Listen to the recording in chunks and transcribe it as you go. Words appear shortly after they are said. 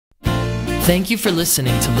Thank you for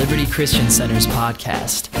listening to Liberty Christian Center's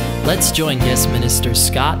podcast. Let's join guest minister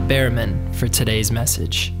Scott Behrman for today's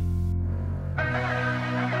message.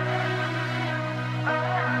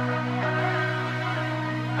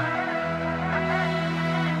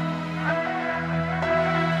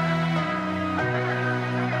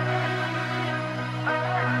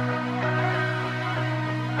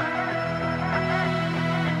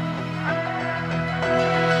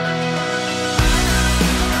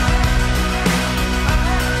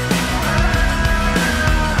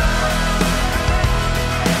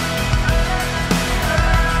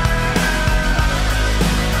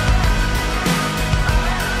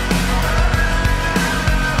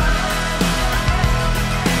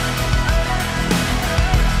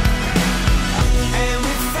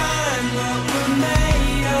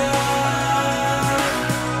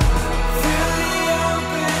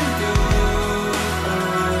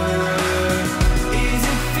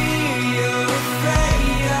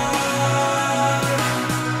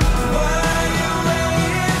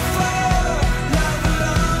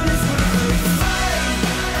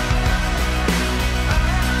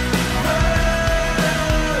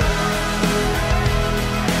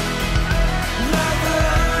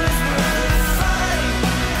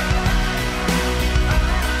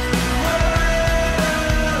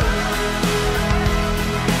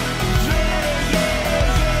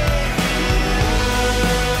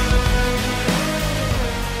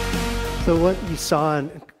 So what you saw in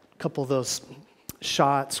a couple of those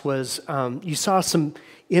shots was you saw some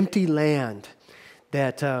empty land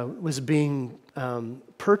that was being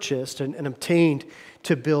purchased and obtained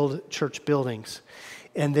to build church buildings.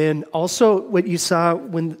 And then also what you saw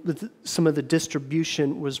with some of the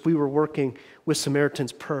distribution was we were working with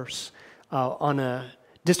Samaritan's Purse on a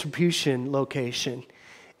distribution location.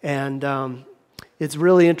 And it's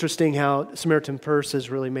really interesting how Samaritan Purse has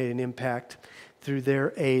really made an impact through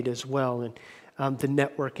their aid as well, and the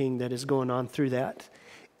networking that is going on through that.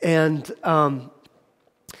 And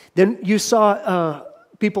then you saw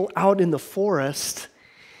people out in the forest,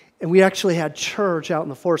 and we actually had church out in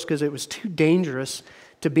the forest because it was too dangerous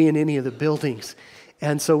to be in any of the buildings.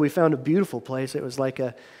 And so we found a beautiful place. It was like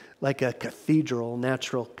a cathedral,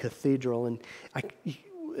 natural cathedral. And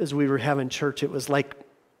as we were having church, it was like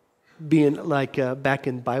being like back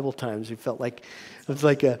in Bible times. You felt like it was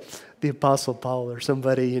like the Apostle Paul or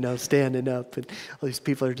somebody, standing up, and all these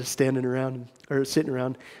people are just standing around or sitting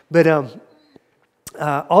around. But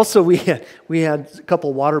also we had a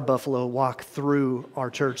couple water buffalo walk through our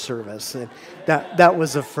church service, and that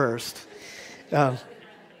was a first. And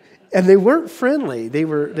they weren't friendly; they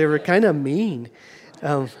were kind of mean,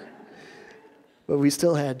 but we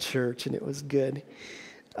still had church, and it was good.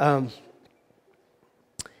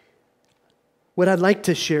 What I'd like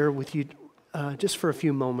to share with you just for a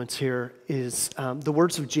few moments here is the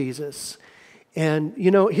words of Jesus. And,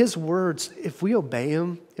 his words, if we obey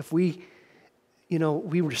him, if we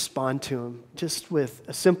respond to him just with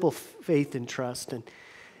a simple faith and trust, and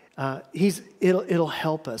it'll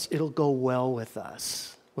help us. It'll go well with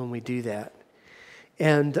us when we do that.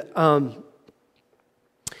 And the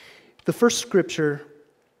first scripture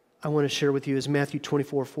I want to share with you is Matthew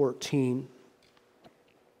 24:14.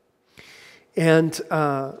 And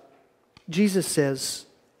Jesus says,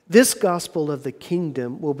 "This gospel of the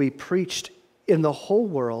kingdom will be preached in the whole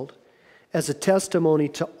world as a testimony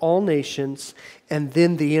to all nations, and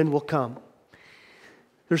then the end will come."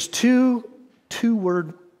 There's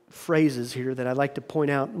two-word phrases here that I'd like to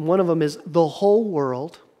point out. One of them is the whole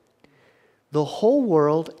world,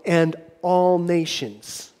 and all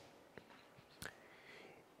nations.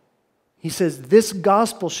 He says, "This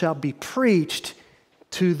gospel shall be preached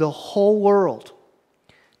to the whole world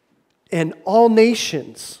and all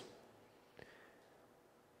nations.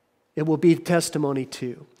 It will be testimony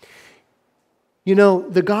to."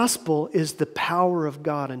 The gospel is the power of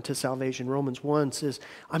God unto salvation. Romans 1 says,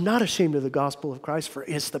 "I'm not ashamed of the gospel of Christ, for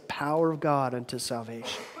it's the power of God unto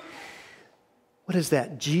salvation." What is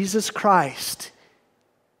that? Jesus Christ,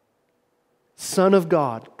 Son of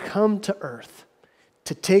God, come to earth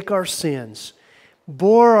to take our sins,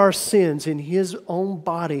 bore our sins in his own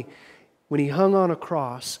body. When he hung on a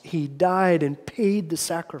cross, he died and paid the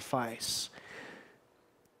sacrifice.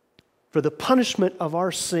 For the punishment of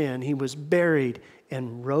our sin, he was buried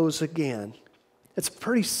and rose again. It's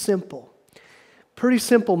pretty simple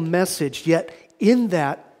message, yet in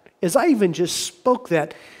that, as I even just spoke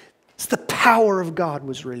that, it's the power of God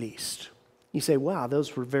was released. You say, wow,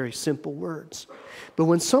 those were very simple words. But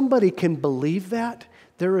when somebody can believe that,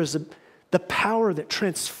 there is the power that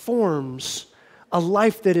transforms a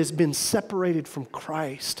life that has been separated from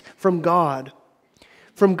Christ, from God,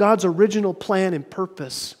 from God's original plan and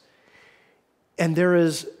purpose. And there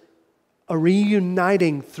is a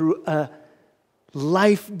reuniting through a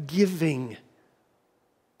life-giving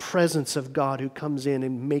presence of God who comes in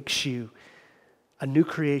and makes you a new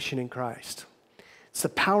creation in Christ. It's the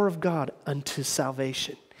power of God unto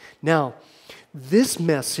salvation. Now, this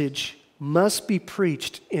message must be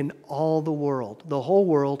preached in all the world, the whole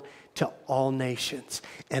world, to all nations,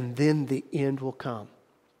 and then the end will come.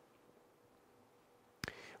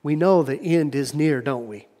 We know the end is near, don't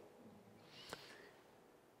we?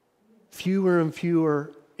 Fewer and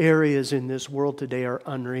fewer areas in this world today are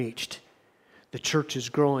unreached. The church is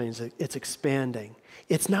growing, it's expanding.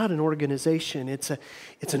 It's not an organization, it's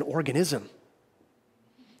an organism.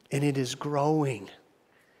 And it is growing.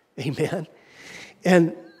 Amen?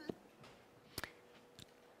 And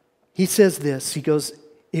he says this, he goes,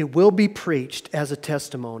 it will be preached as a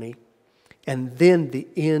testimony, and then the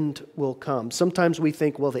end will come. Sometimes we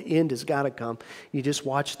think, well, the end has got to come. You just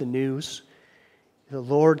watch the news. The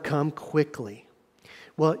Lord come quickly.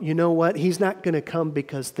 Well, you know what? He's not going to come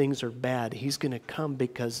because things are bad. He's going to come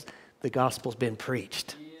because the gospel's been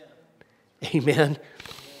preached. Yeah. Amen.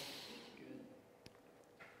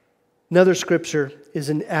 Another scripture is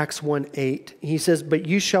in Acts 1:8. He says, but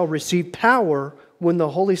you shall receive power when the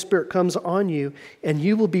Holy Spirit comes on you, and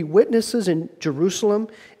you will be witnesses in Jerusalem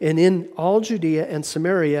and in all Judea and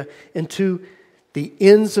Samaria and to the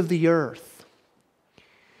ends of the earth.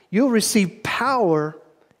 You'll receive power.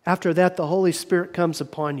 After that, the Holy Spirit comes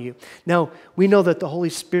upon you. Now, we know that the Holy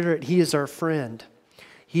Spirit, He is our friend.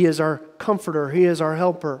 He is our comforter. He is our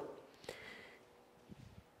helper.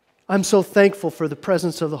 I'm so thankful for the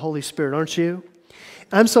presence of the Holy Spirit, aren't you?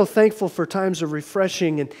 I'm so thankful for times of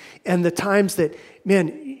refreshing and the times that,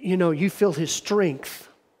 man, you know, you feel His strength.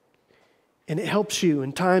 And it helps you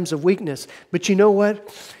in times of weakness. But you know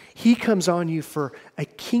what? He comes on you for a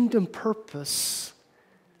kingdom purpose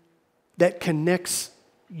that connects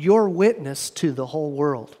your witness to the whole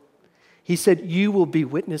world. He said, you will be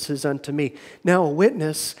witnesses unto me. Now, a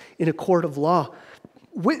witness in a court of law,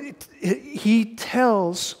 a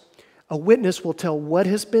witness will tell what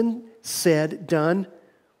has been said, done,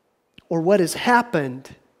 or what has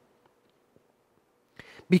happened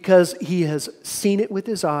because he has seen it with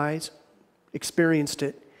his eyes, experienced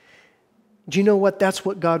it. Do you know what? That's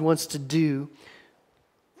what God wants to do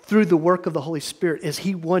through the work of the Holy Spirit, is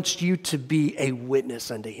He wants you to be a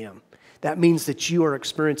witness unto Him. That means that you are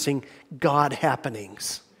experiencing God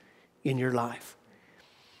happenings in your life.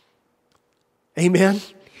 Amen?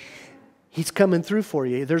 He's coming through for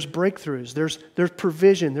you. There's breakthroughs. There's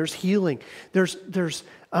provision. There's healing. There's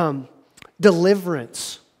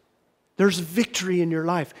deliverance. There's victory in your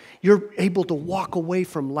life. You're able to walk away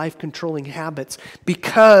from life-controlling habits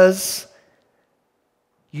because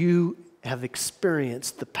you have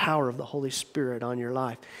experienced the power of the Holy Spirit on your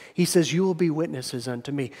life. He says, you will be witnesses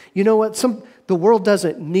unto me. You know what? The world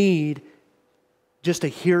doesn't need just a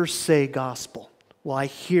hearsay gospel. Well, I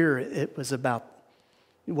hear it was about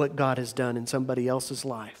what God has done in somebody else's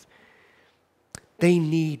life. They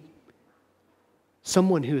need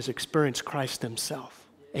someone who has experienced Christ Himself.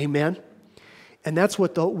 Amen? And that's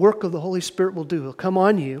what the work of the Holy Spirit will do. He'll come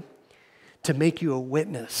on you to make you a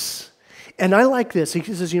witness. And I like this. He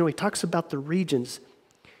says, he talks about the regions,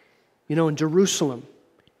 in Jerusalem,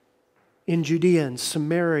 in Judea and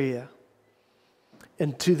Samaria,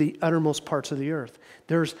 and to the uttermost parts of the earth.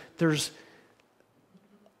 There's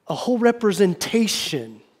a whole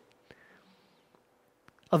representation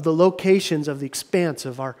of the locations of the expanse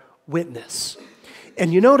of our witness.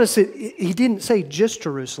 And you notice he didn't say just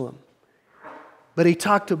Jerusalem, but he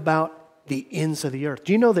talked about the ends of the earth.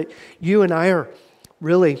 Do you know that you and I are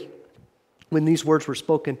really, when these words were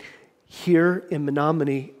spoken here in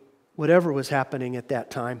Menominee, whatever was happening at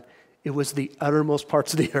that time, it was the uttermost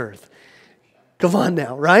parts of the earth. Come on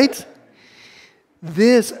now, right?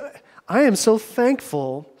 I am so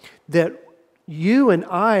thankful that you and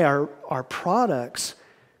I are products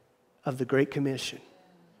of the Great Commission.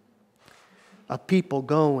 Of people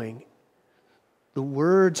going. The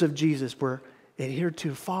words of Jesus were adhered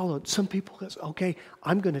to, followed. Some people go, okay,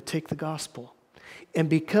 I'm going to take the gospel. And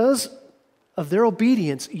because of their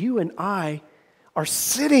obedience, you and I are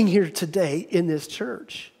sitting here today in this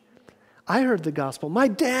church. I heard the gospel. My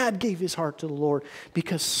dad gave his heart to the Lord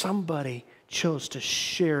because somebody chose to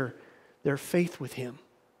share their faith with Him.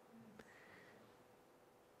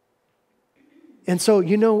 And so,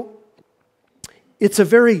 it's a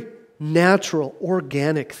very natural,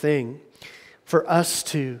 organic thing for us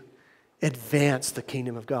to advance the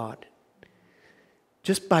kingdom of God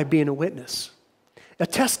just by being a witness. A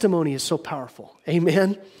testimony is so powerful.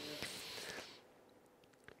 Amen?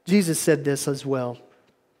 Jesus said this as well.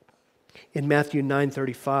 In Matthew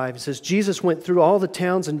 9:35, it says, Jesus went through all the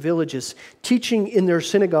towns and villages, teaching in their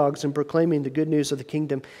synagogues and proclaiming the good news of the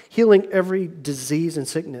kingdom, healing every disease and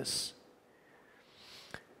sickness.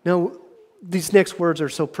 Now, these next words are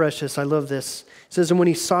so precious. I love this. It says, and when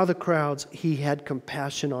he saw the crowds, he had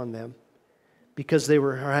compassion on them because they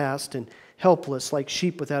were harassed and helpless like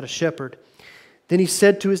sheep without a shepherd. Then he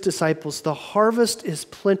said to his disciples, the harvest is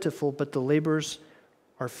plentiful, but the laborers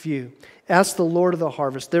are few. Ask the Lord of the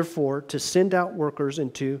harvest, therefore, to send out workers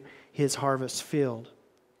into his harvest field.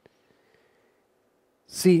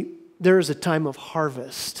 See, there is a time of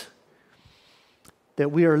harvest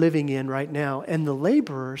that we are living in right now, and the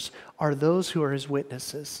laborers are those who are his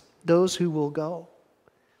witnesses, those who will go.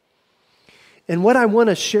 And what I want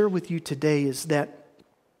to share with you today is that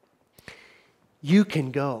you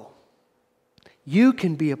can go. You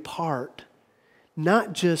can be a part,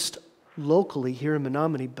 not just locally here in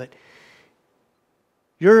Menominee, but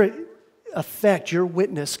your effect, your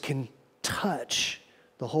witness can touch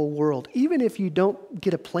the whole world. Even if you don't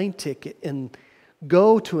get a plane ticket and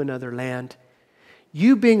go to another land,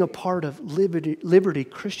 you being a part of Liberty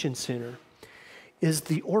Christian Center is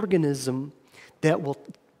the organism that will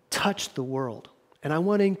touch the world. And I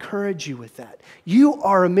want to encourage you with that. You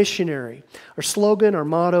are a missionary. Our slogan, our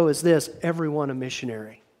motto is this, everyone a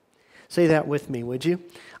missionary. Say that with me, would you?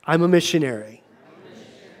 I'm a missionary.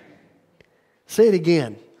 Say it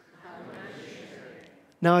again.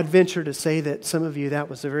 Now, I'd venture to say that some of you, that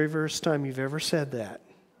was the very first time you've ever said that.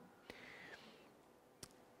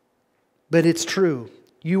 But it's true.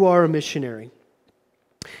 You are a missionary.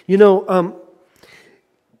 You know,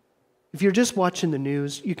 if you're just watching the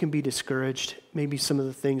news, you can be discouraged. Maybe some of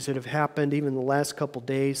the things that have happened, even the last couple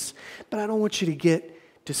days. But I don't want you to get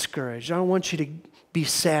discouraged. I don't want you to be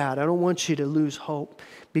sad. I don't want you to lose hope.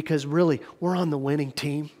 Because really, we're on the winning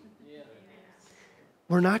team.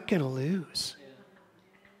 We're not going to lose.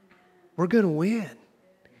 We're going to win.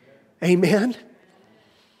 Amen?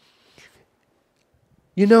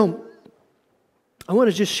 You know, I want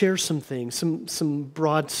to just share some things, some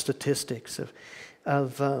broad statistics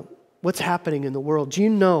of what's happening in the world. Do you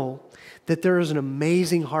know that there is an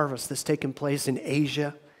amazing harvest that's taking place in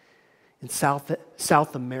Asia, in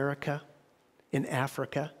South America, in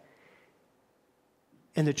Africa?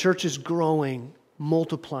 And the church is growing,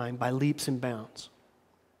 multiplying by leaps and bounds.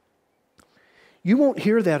 You won't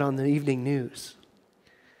hear that on the evening news.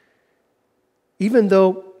 Even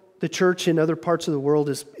though the church in other parts of the world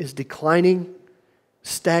is declining,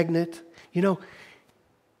 stagnant, you know,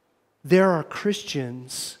 there are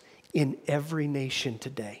Christians in every nation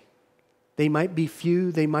today. They might be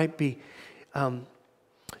few, they might be,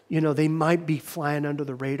 they might be flying under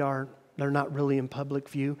the radar. They're not really in public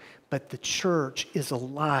view, but the church is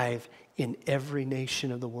alive in every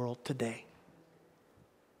nation of the world today.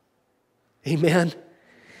 Amen.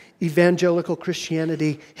 Evangelical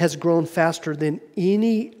Christianity has grown faster than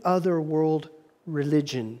any other world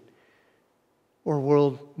religion or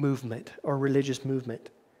world movement or religious movement.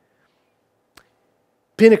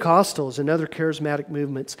 Pentecostals and other charismatic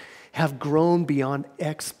movements have grown beyond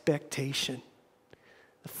expectation.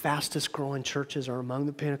 The fastest growing churches are among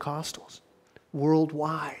the Pentecostals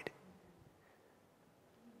worldwide.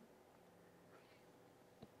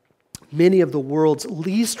 Many of the world's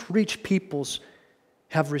least reached peoples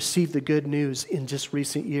have received the good news in just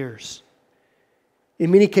recent years.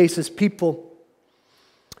 In many cases,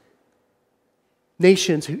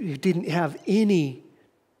 nations who didn't have any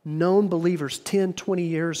known believers 10, 20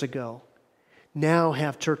 years ago, now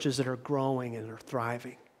have churches that are growing and are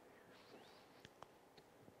thriving.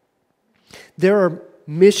 There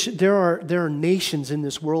are nations in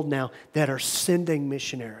this world now that are sending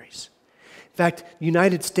missionaries. In fact, the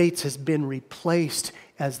United States has been replaced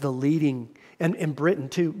as the leading, and Britain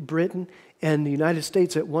too. Britain and the United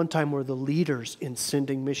States at one time were the leaders in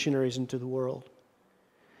sending missionaries into the world.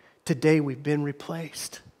 Today we've been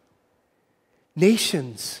replaced.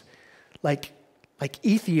 Nations like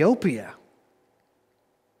Ethiopia,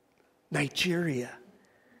 Nigeria,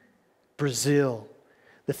 Brazil,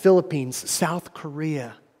 the Philippines, South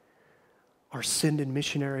Korea are sending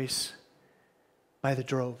missionaries by the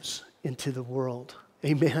droves into the world.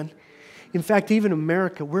 Amen. In fact, even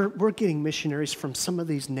America, we're getting missionaries from some of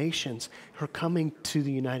these nations who are coming to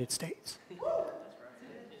the United States.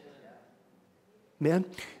 Man,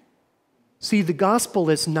 see, the gospel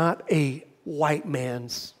is not a white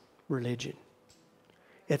man's religion.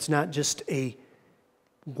 It's not just a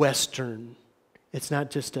Western, it's not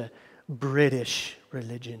just a British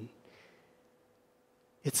religion.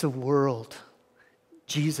 It's a world.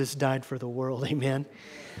 Jesus died for the world, amen?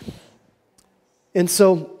 And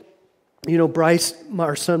so You know, Bryce,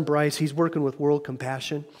 our son Bryce, he's working with World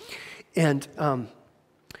Compassion, and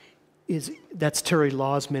that's Terry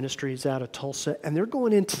Law's ministry. He's out of Tulsa, and they're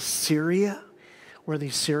going into Syria, where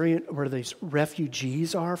these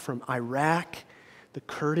refugees are from Iraq, the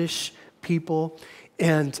Kurdish people,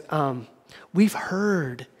 and we've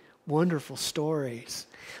heard wonderful stories.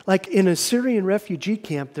 Like in a Syrian refugee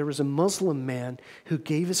camp, there was a Muslim man who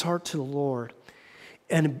gave his heart to the Lord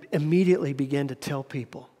and immediately began to tell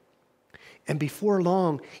people. And before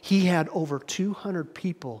long, he had over 200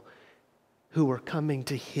 people who were coming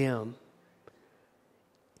to him.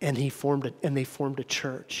 And they formed a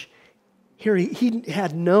church. Here he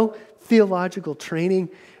had no theological training,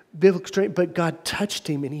 biblical training, but God touched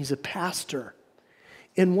him, and he's a pastor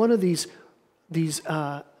in one of these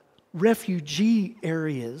refugee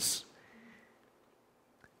areas.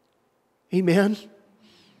 Amen.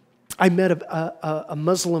 I met a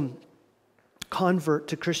Muslim convert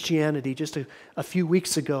to Christianity just a few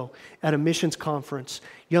weeks ago at a missions conference.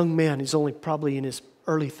 Young man, he's only probably in his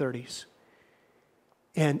early 30s.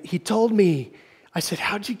 And he told me, I said,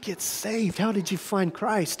 how'd you get saved? How did you find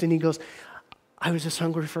Christ? And he goes, I was just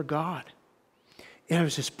hungry for God. And I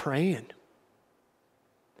was just praying.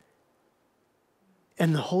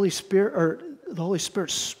 And the Holy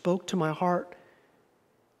Spirit spoke to my heart.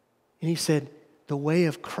 And he said, the way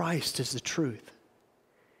of Christ is the truth.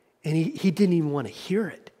 And he didn't even want to hear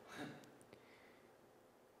it.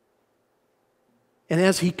 And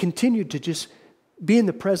as he continued to just be in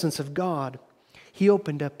the presence of God, he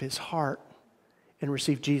opened up his heart and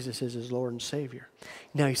received Jesus as his Lord and Savior.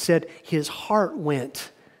 Now he said his heart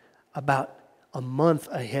went about a month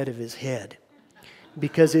ahead of his head,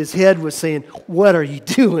 because his head was saying, what are you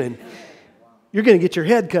doing? You're going to get your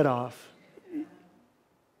head cut off.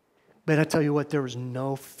 But I tell you what, there was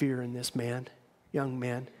no fear in this man, young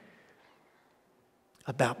man,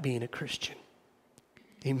 about being a Christian.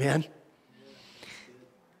 Amen?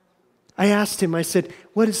 I asked him, I said,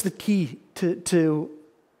 what is the key to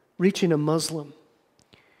reaching a Muslim?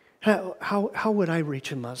 How would I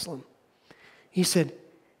reach a Muslim? He said,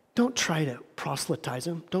 don't try to proselytize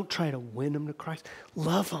them. Don't try to win them to Christ.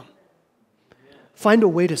 Love them. Find a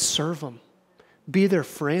way to serve them. Be their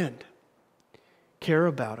friend. Care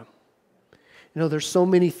about them. You know, there's so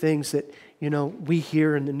many things that, you know, we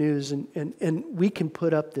hear in the news, and we can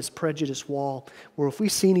put up this prejudice wall where if we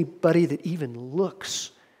see anybody that even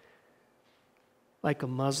looks like a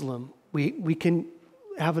Muslim, we can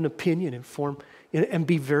have an opinion and form and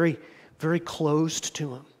be very, very closed to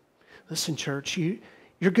them. Listen, church,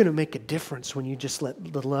 you're going to make a difference when you just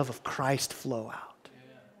let the love of Christ flow out.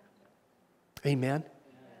 Yeah. Amen?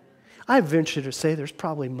 Yeah. I venture to say there's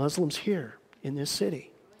probably Muslims here in this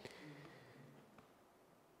city.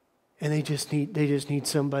 And they just need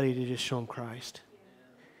somebody to just show them Christ.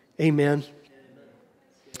 Amen.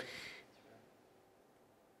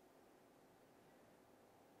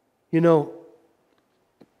 You know,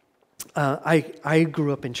 I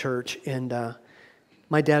grew up in church, and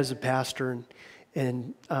my dad is a pastor,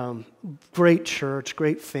 and great church,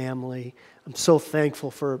 great family. I'm so thankful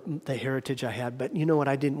for the heritage I had. But you know what?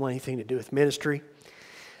 I didn't want anything to do with ministry.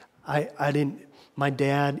 I didn't. My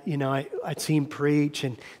dad, you know, I'd see him preach,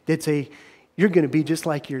 and they'd say, you're going to be just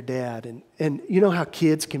like your dad. And you know how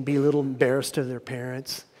kids can be a little embarrassed of their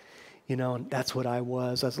parents? You know, and that's what I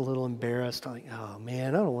was. I was a little embarrassed. I'm like, oh,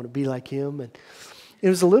 man, I don't want to be like him. And it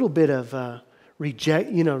was a little bit of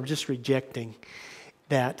just rejecting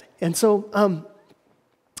that. And so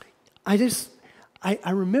I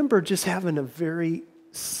remember just having a very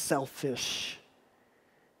selfish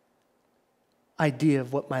idea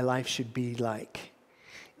of what my life should be like.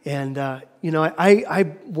 And,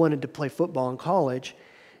 I wanted to play football in college,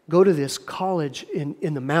 go to this college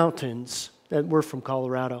in the mountains. We're from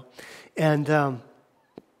Colorado. And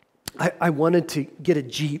I wanted to get a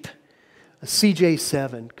Jeep, a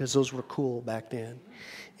CJ7, because those were cool back then.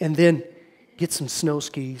 And then get some snow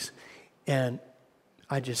skis, and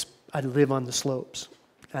I'd live on the slopes.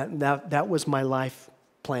 That was my life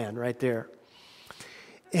plan right there.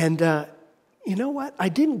 And you know what? I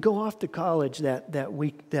didn't go off to college that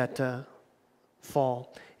week, that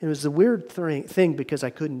fall. It was a weird thing because I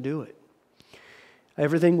couldn't do it.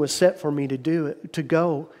 Everything was set for me to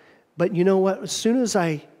go. But you know what? As soon as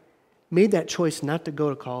I made that choice not to go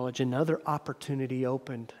to college, another opportunity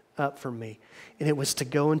opened up for me. And it was to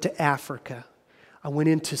go into Africa. I went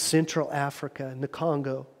into Central Africa in the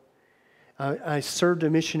Congo. I served a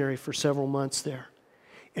missionary for several months there.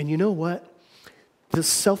 And you know what? The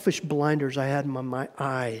selfish blinders I had in my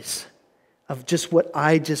eyes of just what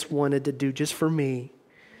I just wanted to do just for me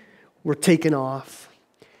were taken off.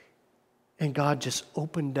 And God just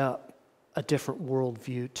opened up a different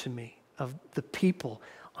worldview to me of the people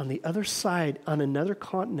on the other side, on another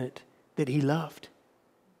continent that he loved.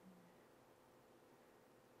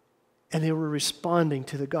 And they were responding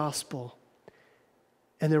to the gospel.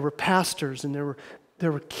 And there were pastors, and there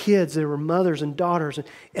were kids, there were mothers and daughters,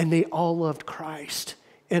 and they all loved Christ.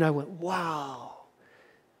 And I went, wow.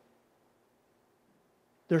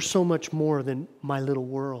 There's so much more than my little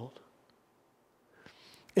world.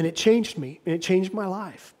 And it changed me, and it changed my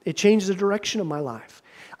life. It changed the direction of my life.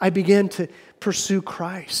 I began to pursue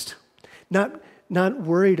Christ, not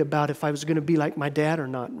worried about if I was going to be like my dad or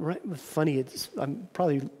not. Right? Funny, I'm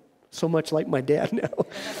probably so much like my dad now.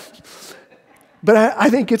 But I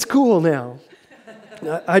think it's cool now.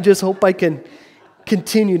 I just hope I can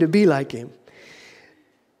continue to be like him.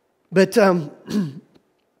 But I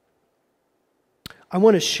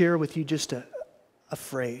want to share with you just a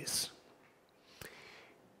phrase.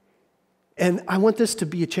 And I want this to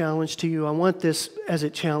be a challenge to you. I want this as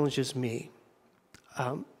it challenges me.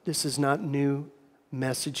 This is not new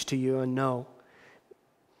message to you, I know.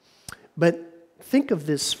 But think of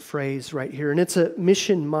this phrase right here, and it's a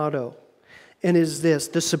mission motto. And is this: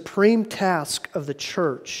 the supreme task of the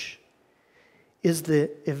church is the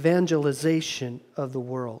evangelization of the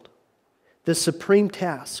world. The supreme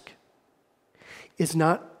task is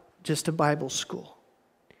not just a Bible school.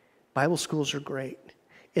 Bible schools are great.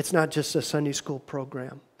 It's not just a Sunday school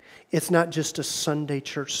program. It's not just a Sunday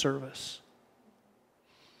church service.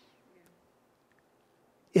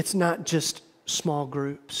 It's not just small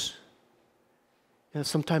groups.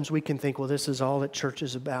 Sometimes we can think, well, this is all that church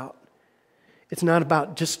is about. It's not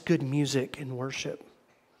about just good music and worship.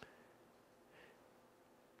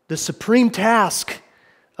 The supreme task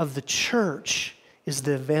of the church is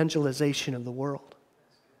the evangelization of the world.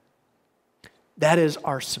 That is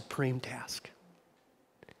our supreme task.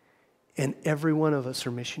 And every one of us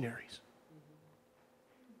are missionaries.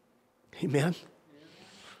 Amen?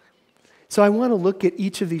 So I want to look at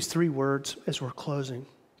each of these three words as we're closing.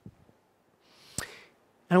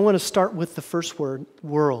 And I want to start with the first word,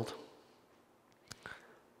 world.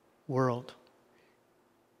 World.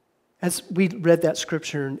 As we read that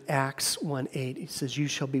scripture in Acts 1:8, it says, "You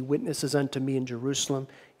shall be witnesses unto me in Jerusalem,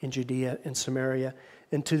 in Judea, and Samaria,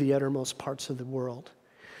 and to the uttermost parts of the world."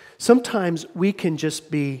 Sometimes we can just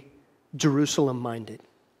be Jerusalem-minded.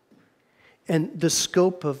 And the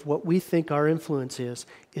scope of what we think our influence is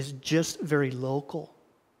just very local.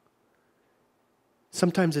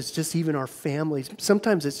 Sometimes it's just even our families.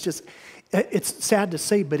 Sometimes it's sad to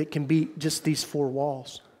say, but it can be just these four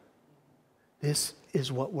walls. This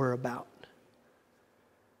is what we're about.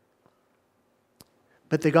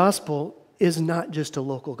 But the gospel is not just a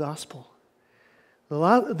local gospel.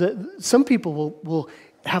 Some people will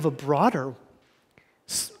have a broader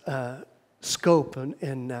scope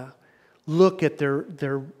and look at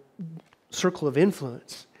their circle of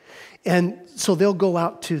influence. And so they'll go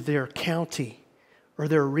out to their county or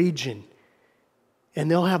their region, and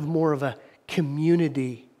they'll have more of a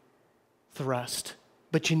community thrust.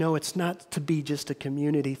 But it's not to be just a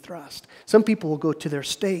community thrust. Some people will go to their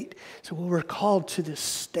state. So, well, we're called to this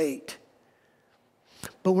state.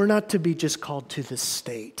 But we're not to be just called to this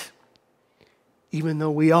state, even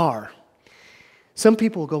though we are. Some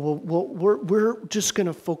people go, well, we're just going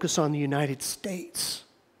to focus on the United States.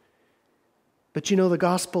 But the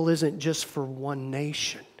gospel isn't just for one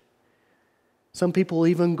nation. Some people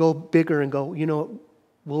even go bigger and go,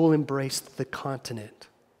 we'll embrace the continent.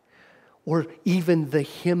 Or even the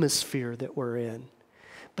hemisphere that we're in.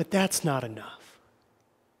 But that's not enough.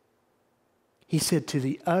 He said, to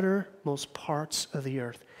the uttermost parts of the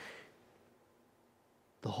earth,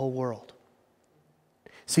 the whole world.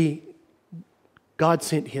 See, God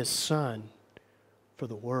sent His Son for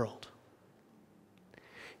the world.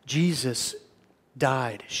 Jesus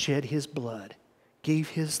died, shed His blood, gave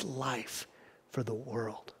His life for the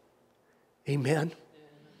world. Amen?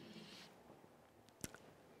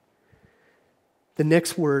 The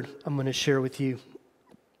next word I'm going to share with you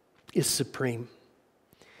is supreme.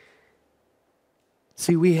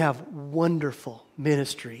 See, we have wonderful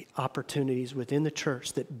ministry opportunities within the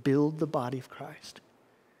church that build the body of Christ.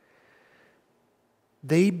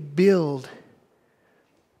 They build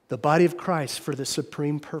the body of Christ for the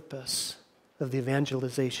supreme purpose of the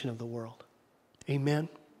evangelization of the world. Amen?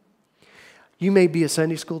 You may be a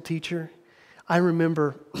Sunday school teacher. I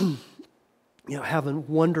remember having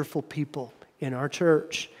wonderful people in our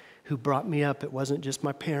church who brought me up. It wasn't just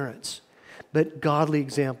my parents, but godly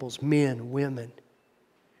examples, men, women.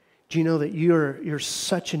 Do you know that you're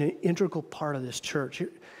such an integral part of this church?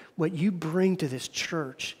 What you bring to this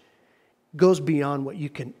church goes beyond what you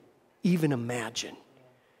can even imagine.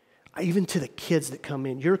 even to the kids that come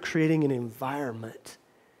in, you're creating an environment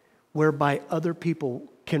whereby other people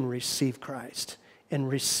can receive Christ and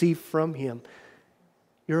receive from Him.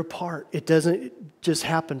 You're a part. It doesn't just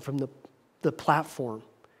happen from the platform.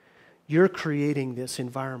 You're creating this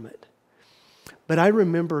environment. But I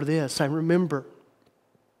remember this. I remember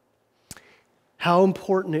how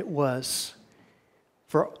important it was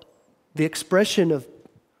for the expression of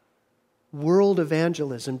world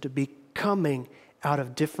evangelism to be coming out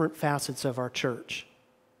of different facets of our church.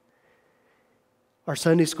 Our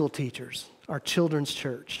Sunday school teachers, our children's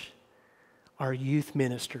church, our youth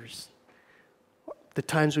ministers, the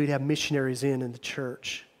times we'd have missionaries in the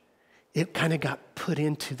church. It kind of got put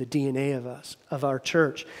into the DNA of us, of our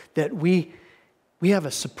church, that we have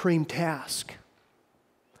a supreme task.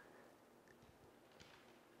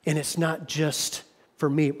 And it's not just, for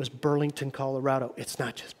me, it was Burlington, Colorado. It's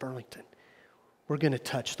not just Burlington. We're going to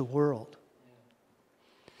touch the world.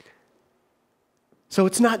 So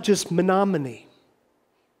it's not just Menominee,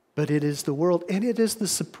 but it is the world, and it is the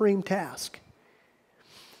supreme task.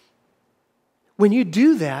 When you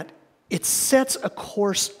do that, it sets a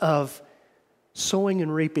course of sowing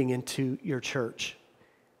and reaping into your church.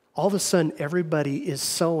 All of a sudden, everybody is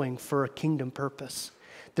sowing for a kingdom purpose.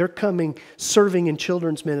 They're coming, serving in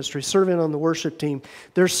children's ministry, serving on the worship team.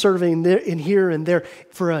 They're serving there in here and there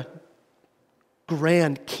for a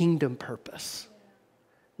grand kingdom purpose,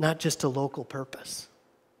 not just a local purpose.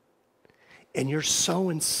 And you're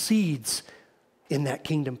sowing seeds in that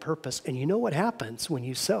kingdom purpose. And you know what happens when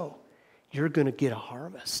you sow? You're going to get a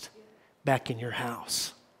harvest back in your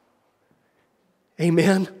house.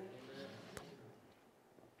 Amen?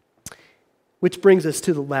 Which brings us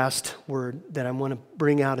to the last word that I want to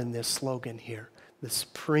bring out in this slogan here. The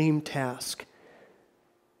supreme task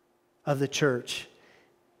of the church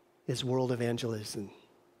is world evangelism.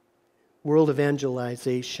 World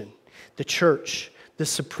evangelization. The church. The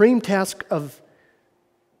supreme task of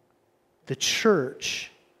the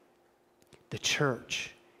church. The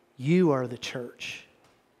church. You are the church.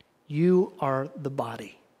 You are the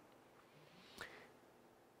body.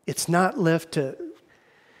 It's not left to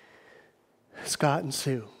Scott and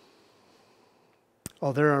Sue.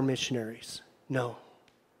 Oh, they're our missionaries. No.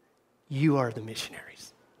 You are the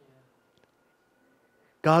missionaries.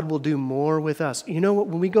 God will do more with us. You know what?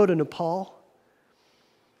 When we go to Nepal,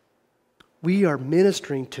 we are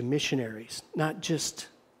ministering to missionaries, not just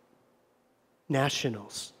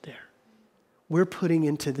nationals there. We're putting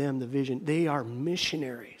into them the vision. They are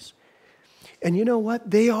missionaries. And you know what?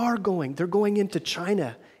 They are going. They're going into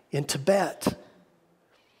China, in Tibet.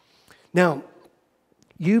 Now,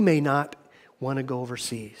 you may not want to go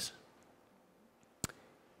overseas.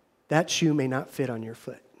 That shoe may not fit on your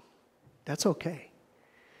foot. That's okay.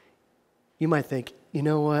 You might think, you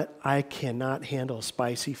know what? I cannot handle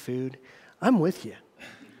spicy food. I'm with you.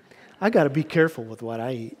 I got to be careful with what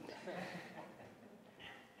I eat.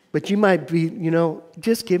 But you might be,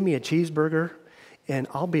 just give me a cheeseburger and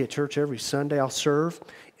I'll be at church every Sunday. I'll serve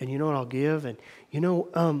and you know what I'll give? And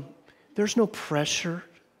there's no pressure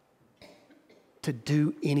to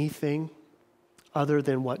do anything other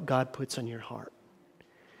than what God puts on your heart.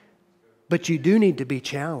 But you do need to be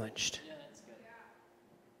challenged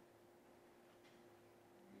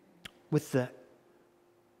with the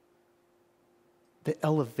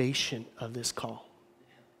elevation of this call.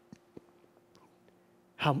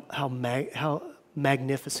 How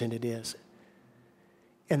magnificent it is,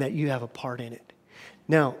 and that you have a part in it.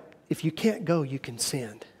 Now, if you can't go, you can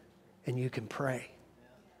send, and you can pray.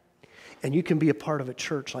 And you can be a part of a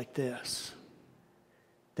church like this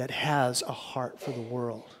that has a heart for the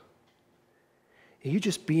world. And you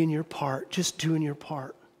just be in your part, just doing your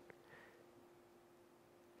part.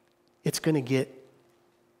 It's going to get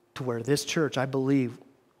to where this church, I believe,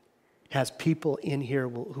 has people in here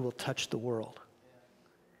who will touch the world.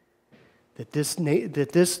 That this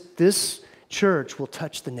church will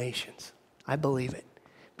touch the nations. I believe it.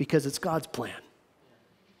 Because it's God's plan.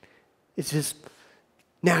 It's just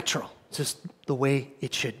natural. It's just the way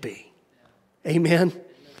it should be. Amen.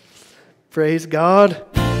 Praise God.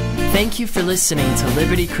 Thank you for listening to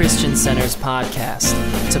Liberty Christian Center's podcast.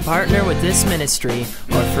 To partner with this ministry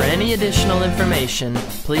or for any additional information,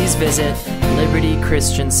 please visit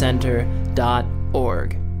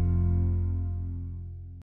libertychristiancenter.org.